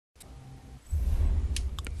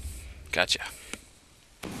Gotcha.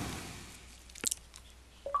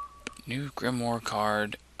 New Grimoire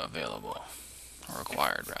card available. Or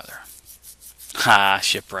required, rather. Ha!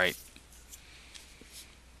 Shipwright.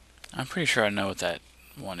 I'm pretty sure I know what that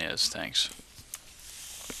one is, thanks.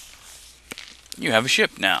 You have a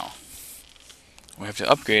ship now. We have to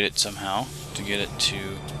upgrade it somehow to get it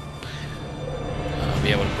to be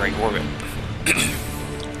able to break orbit.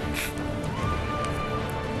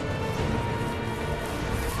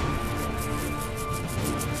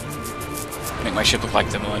 Make my ship look like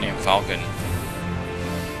the Millennium Falcon.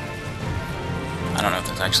 I don't know if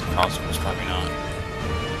that's actually possible, it's probably not.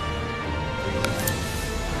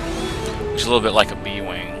 It's a little bit like a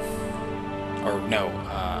B-Wing. Or no,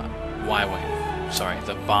 Y-Wing. Sorry,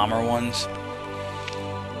 the bomber ones.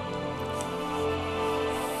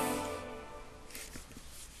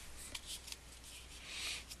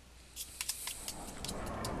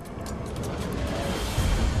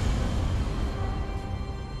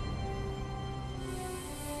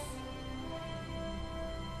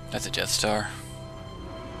 That's a Death Star.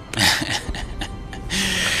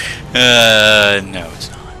 No, it's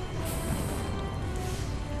not.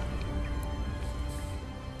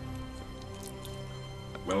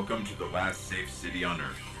 Welcome to the last safe city on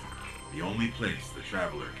Earth. The only place the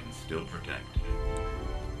Traveler can still protect.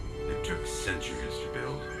 It took centuries to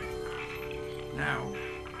build. Now,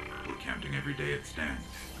 we're counting every day it stands.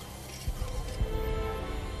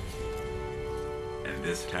 And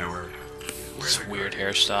this tower is where This the weird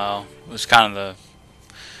Guardians- hairstyle. It was kind of the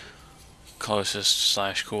closest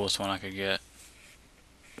slash coolest one I could get.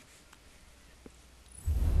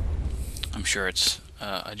 I'm sure it's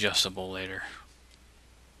adjustable later.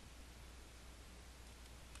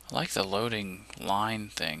 I like the loading line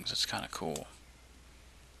things. It's kind of cool.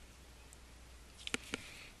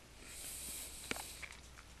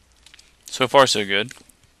 So far, so good.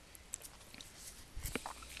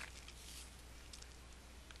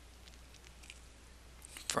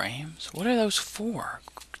 Frames? What are those for?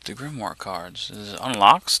 The Grimoire cards. Does it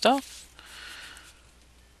unlock stuff?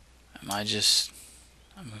 Am I just...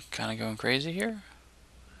 I'm kind of going crazy here?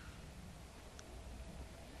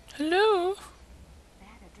 Hello?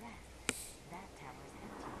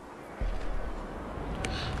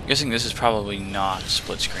 I'm guessing this is probably not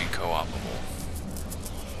split-screen co-opable.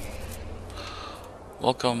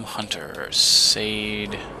 Welcome, Hunters.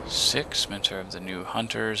 Sade 6, mentor of the new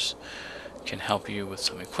Hunters, can help you with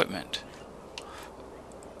some equipment.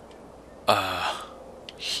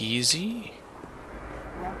 Easy?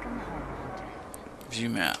 Welcome home, Hunter. View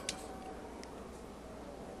map.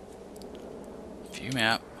 View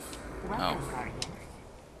map. Welcome, Oh. Guardian.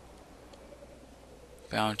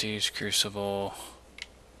 Bounties, Crucible.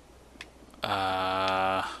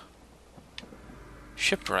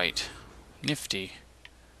 Shipwright. Nifty.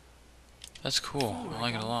 That's cool. I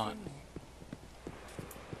like it a lot.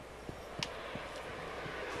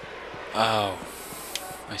 Oh.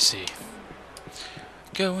 I see.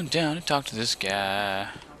 Going down and talk to this guy.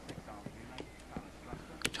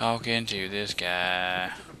 Talking to this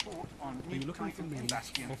guy. Are you looking for me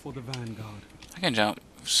or for the Vanguard? I can jump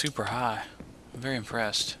super high. I'm very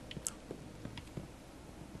impressed.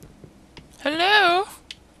 Hello?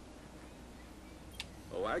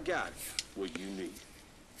 Oh, I got what you need.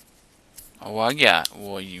 Oh, I got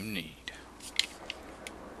what you need.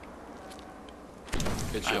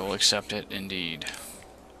 It's I your will accept it, indeed.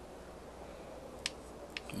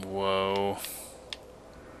 Whoa.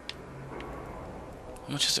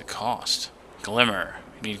 How much does it cost? Glimmer.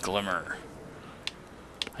 I need glimmer.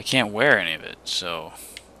 I can't wear any of it, so...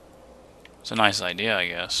 It's a nice idea, I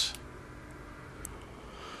guess.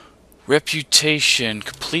 Reputation.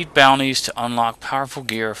 Complete bounties to unlock powerful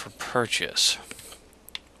gear for purchase.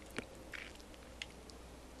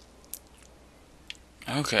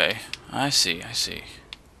 Okay. I see, I see.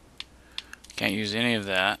 Can't use any of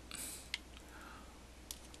that.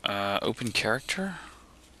 Open character?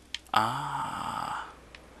 Ah.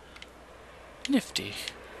 Nifty.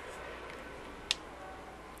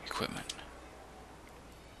 Equipment.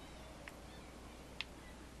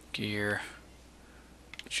 Gear.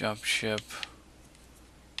 Jump ship.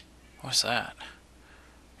 What's that?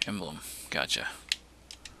 Emblem. Gotcha.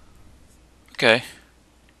 Okay.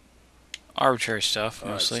 Arbitrary stuff, all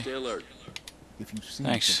right, mostly. stay alert. If you see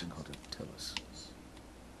Thanks. something hotter, tell us.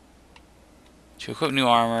 To equip new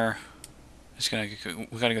armor,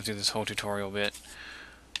 we gotta go through this whole tutorial bit.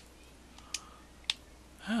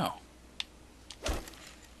 Oh.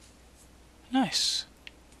 Nice.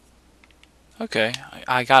 Okay,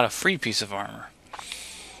 I got a free piece of armor.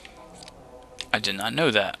 I did not know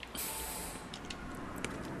that.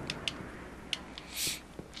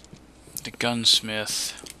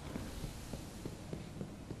 gunsmith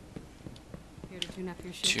Here to tune up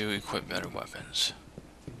your ship. to equip better weapons.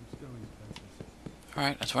 Seems going places.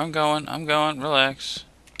 Alright, that's where I'm going. I'm going. Relax.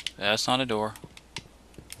 That's not a door.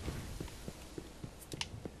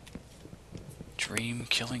 Dream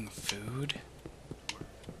killing food?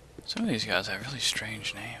 Some of these guys have really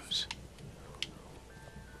strange names.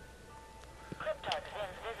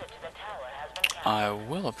 I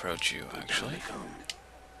will approach you, actually.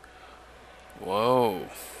 Whoa.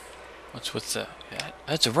 What's with the...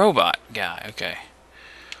 That's a robot guy. Okay.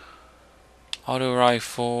 Auto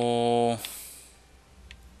rifle.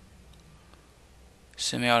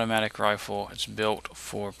 Semi-automatic rifle. It's built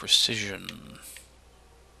for precision.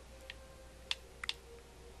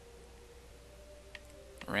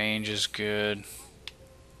 Range is good.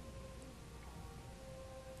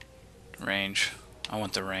 Range. I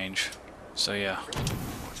want the range. So yeah.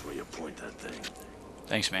 Watch where you point that thing.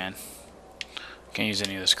 Thanks, man. Can't use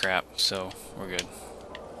any of this crap, so we're good.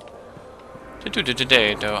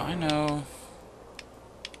 Today, though, I know.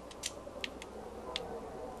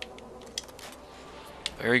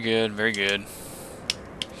 Very good, very good.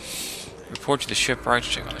 Report to the shipwright to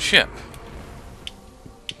check on the ship.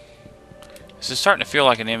 This is starting to feel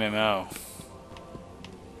like an MMO.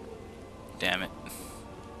 Damn it.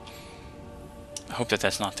 I hope that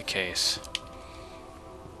that's not the case.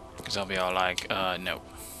 Because I'll be all like, no.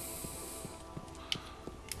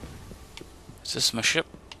 Is this my ship?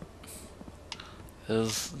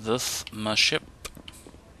 Is this my ship?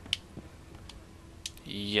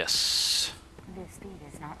 Yes. This feed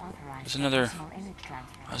is not authorized. There's another... for personal image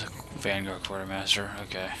transfer. That's a Vanguard quartermaster.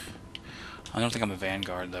 Okay. I don't think I'm a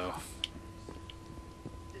Vanguard, though.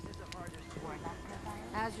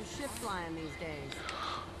 How's your ship flying these days?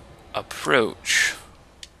 Approach.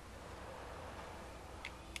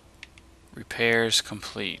 Repairs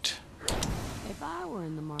complete. If I were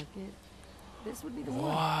in the market, this would be the one.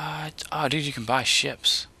 What? Oh, dude, you can buy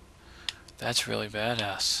ships. That's really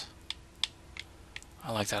badass.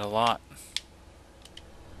 I like that a lot.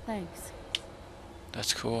 Thanks.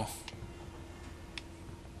 That's cool.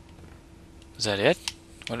 Is that it?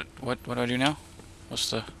 What do I do now?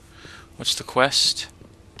 What's the quest?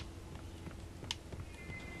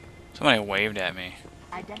 Somebody waved at me.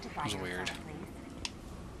 Identify That was yourself, weird. please.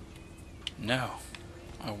 No,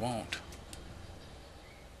 I won't.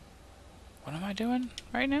 What am I doing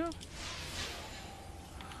right now?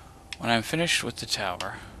 When I'm finished with the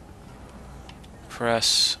tower,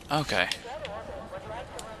 press... Okay.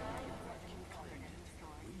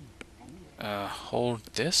 Hold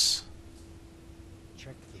this?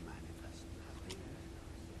 Check the manifest.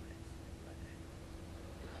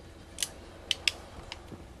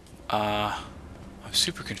 I'm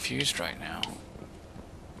super confused right now.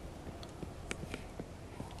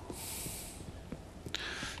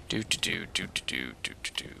 Do.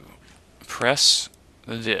 Press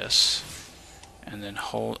this, and then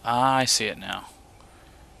hold. Ah, I see it now.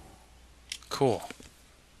 Cool.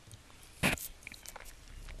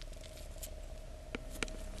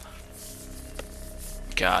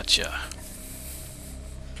 Gotcha.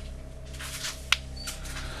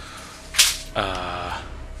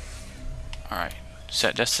 Alright.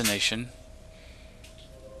 Set destination.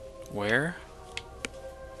 Where?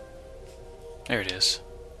 There it is.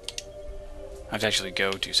 I have to actually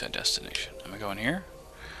go to set destination. Am I going here?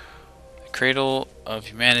 The Cradle of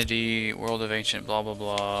Humanity, World of Ancient, blah blah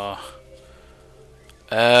blah.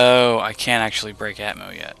 Oh, I can't actually break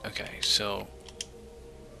Atmo yet. Okay, so...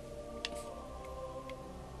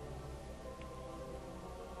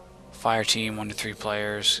 Fire team, 1 to 3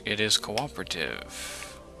 players. It is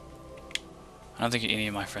cooperative. I don't think any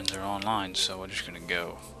of my friends are online, so we're just gonna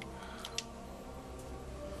go.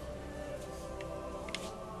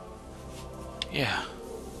 Yeah.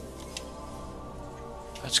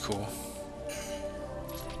 That's cool.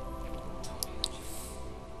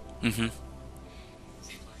 Mm-hmm.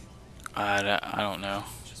 I don't know.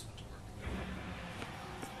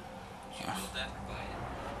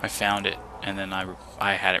 I found it, and then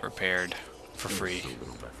I had it repaired for free. So little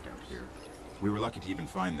left out here. We were lucky to even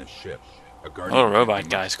find this ship. A guardian Little robot pretty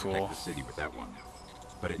much guy's to protect cool. the city with that one.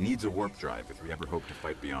 But it needs a warp drive if we ever hope to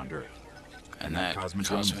fight beyond Earth. And that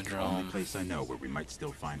Cosmodrome is the only Cosmodrome. place I know where we might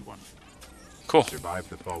still find one. Cool. Survived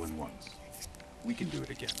the fallen once. We can do it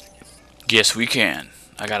again. Yes, we can.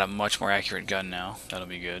 I got a much more accurate gun now. That'll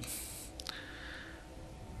be good.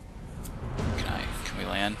 Can we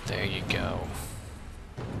land? There you go.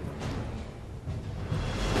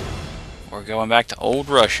 We're going back to old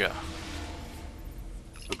Russia.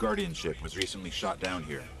 A guardian ship was recently shot down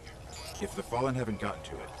here. If the fallen haven't gotten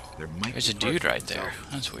to it, there might There's be a dude parts we right can there.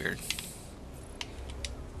 salvage. That's weird.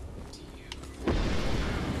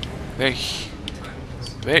 Very,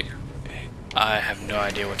 very. I have no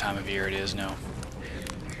idea what time of year it is. No.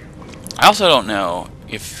 I also don't know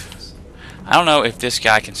if. I don't know if this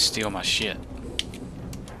guy can steal my shit.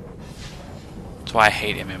 That's why I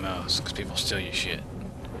hate MMOs, because people steal your shit.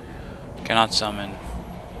 Cannot summon.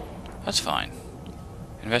 That's fine.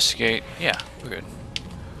 Investigate. Yeah, we're good.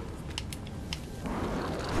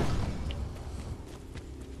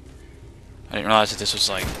 I didn't realize that this was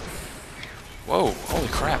like. Whoa! Holy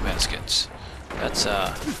crap, baskets. That's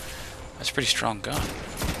a pretty strong gun.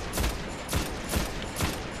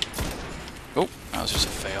 Oh, that was just a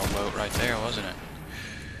fail boat right there, wasn't it?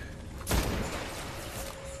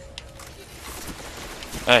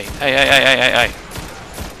 Hey, hey, hey, hey, hey, hey, hey!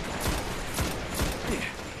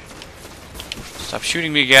 Stop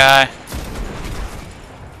shooting me, guy.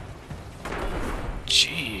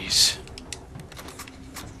 Jeez.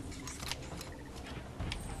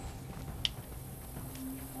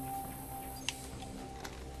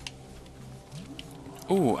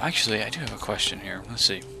 Ooh, actually, I do have a question here. Let's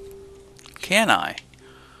see. Can I?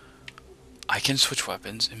 I can switch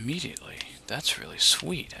weapons immediately. That's really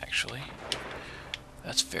sweet, actually.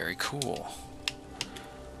 That's very cool.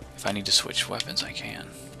 If I need to switch weapons, I can.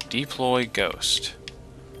 Deploy Ghost.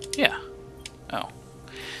 Yeah. Oh.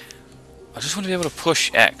 I just want to be able to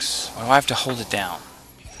push X. Why do I have to hold it down?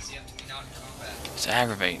 Because you have to be not in combat. It's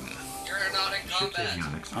aggravating. You're not in combat.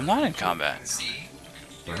 I'm not in combat. See?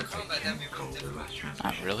 You're in combat, that would be real difficult.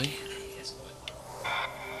 Not really. Yes, but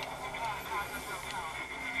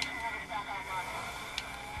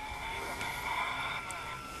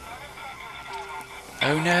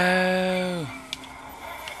Oh no!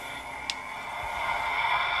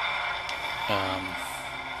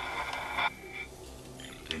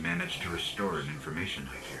 They managed to restore an information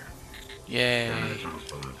hive here. Yay! Down in the tunnels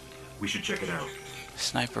below. We should check it out.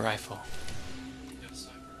 Sniper rifle. no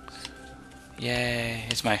snipers. Yay!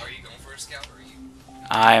 It's my. Are you going for a scout or are you?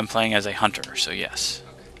 I am playing as a hunter, so yes.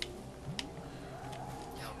 Okay.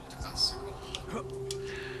 Yeah, the classes are cool.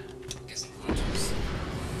 I'm guessing hunters.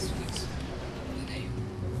 This one's the name.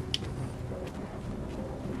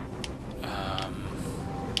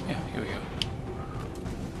 Yeah, here we go.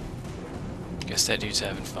 Guess that dude's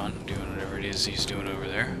having fun doing whatever it is he's doing over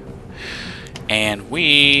there. And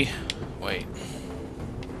we... Wait.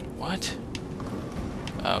 What?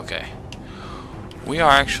 Okay. We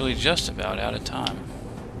are actually just about out of time.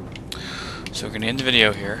 So we're going to end the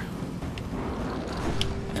video here.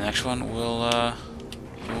 And the next one will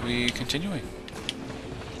be continuing.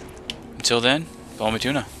 Until then, follow me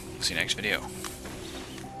tuna. See you next video.